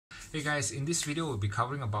Hey guys, in this video we'll be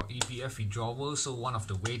covering about EPF withdrawal. So one of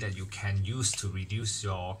the way that you can use to reduce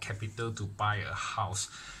your capital to buy a house.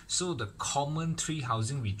 So the common three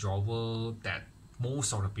housing withdrawal that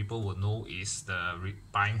most of the people will know is the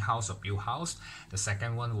buying house or build house. The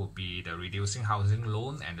second one will be the reducing housing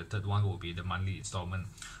loan, and the third one will be the monthly installment.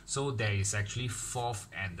 So there is actually fourth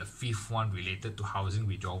and the fifth one related to housing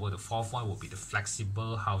withdrawal. The fourth one will be the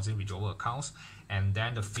flexible housing withdrawal accounts, and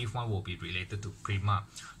then the fifth one will be related to Prima.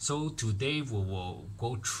 So today we will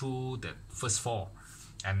go through the first four,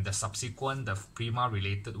 and the subsequent, the Prima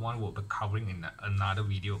related one, will be covering in another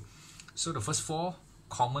video. So the first four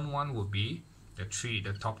common one will be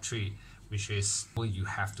the top three, which is you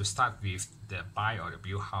have to start with the buy or the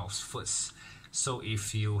build house first. So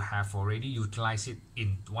if you have already utilized it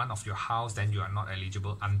in one of your house, then you are not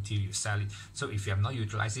eligible until you sell it. So if you have not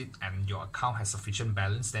utilized it and your account has sufficient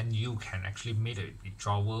balance, then you can actually make a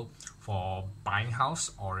withdrawal for buying house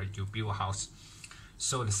or you build a house.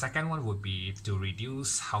 So the second one would be to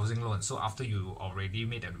reduce housing loan. So after you already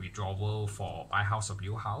made a withdrawal for buy house or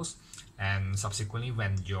build house, and subsequently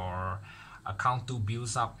when your account 2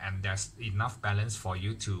 builds up and there's enough balance for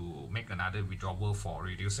you to make another withdrawal for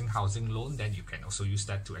reducing housing loan, then you can also use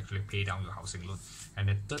that to actually pay down your housing loan. And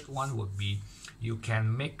the third one would be you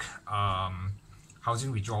can make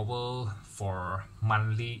housing withdrawal for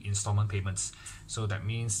monthly installment payments. So that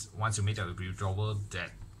means once you make a withdrawal, that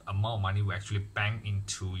amount of money will actually bank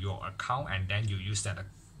into your account, and then you use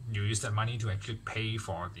that money to actually pay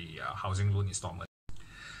for the housing loan installment.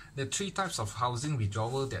 The three types of housing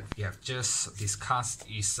withdrawal that we have just discussed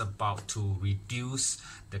is about to reduce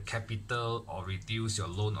the capital or reduce your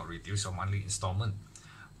loan or reduce your monthly installment.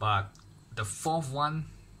 But the fourth one,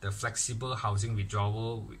 the flexible housing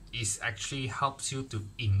withdrawal, is actually helps you to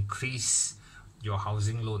increase your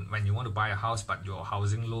housing loan when you want to buy a house, but your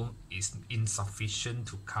housing loan is insufficient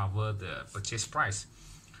to cover the purchase price.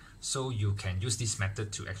 So you can use this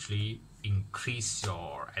method to actually increase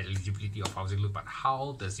your eligibility of housing loan. But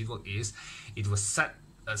how does it work is, it will set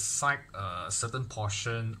aside a certain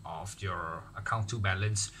portion of your account 2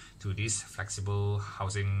 balance to this flexible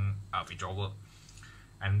housing withdrawal,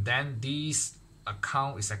 and then this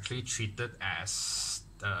account is actually treated as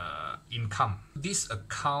income. This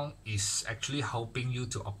account is actually helping you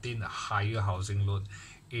to obtain a higher housing loan.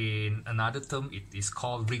 In another term, it is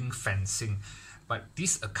called ring fencing. But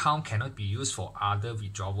this account cannot be used for other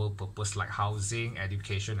withdrawal purpose like housing,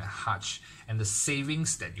 education, and Hajj. And the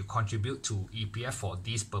savings that you contribute to EPF for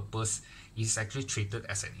this purpose is actually treated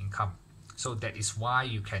as an income. So that is why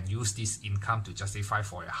you can use this income to justify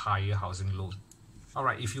for a higher housing loan.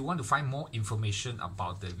 Alright, if you want to find more information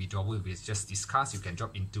about the withdrawal we just discussed, you can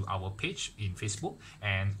drop into our page in Facebook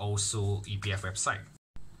and also EPF website.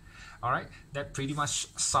 Alright, that pretty much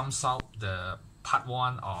sums up the part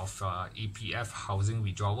 1 of EPF housing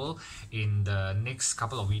withdrawal. In the next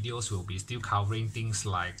couple of videos, we'll be still covering things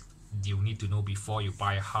like you need to know before you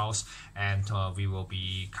buy a house, and we will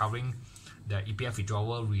be covering the EPF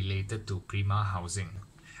withdrawal related to Prima housing.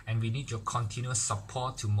 And we need your continuous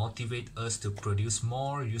support to motivate us to produce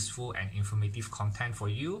more useful and informative content for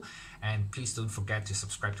you. And please don't forget to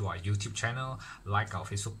subscribe to our YouTube channel, like our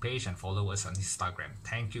Facebook page, and follow us on Instagram.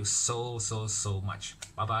 Thank you so much.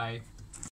 Bye bye.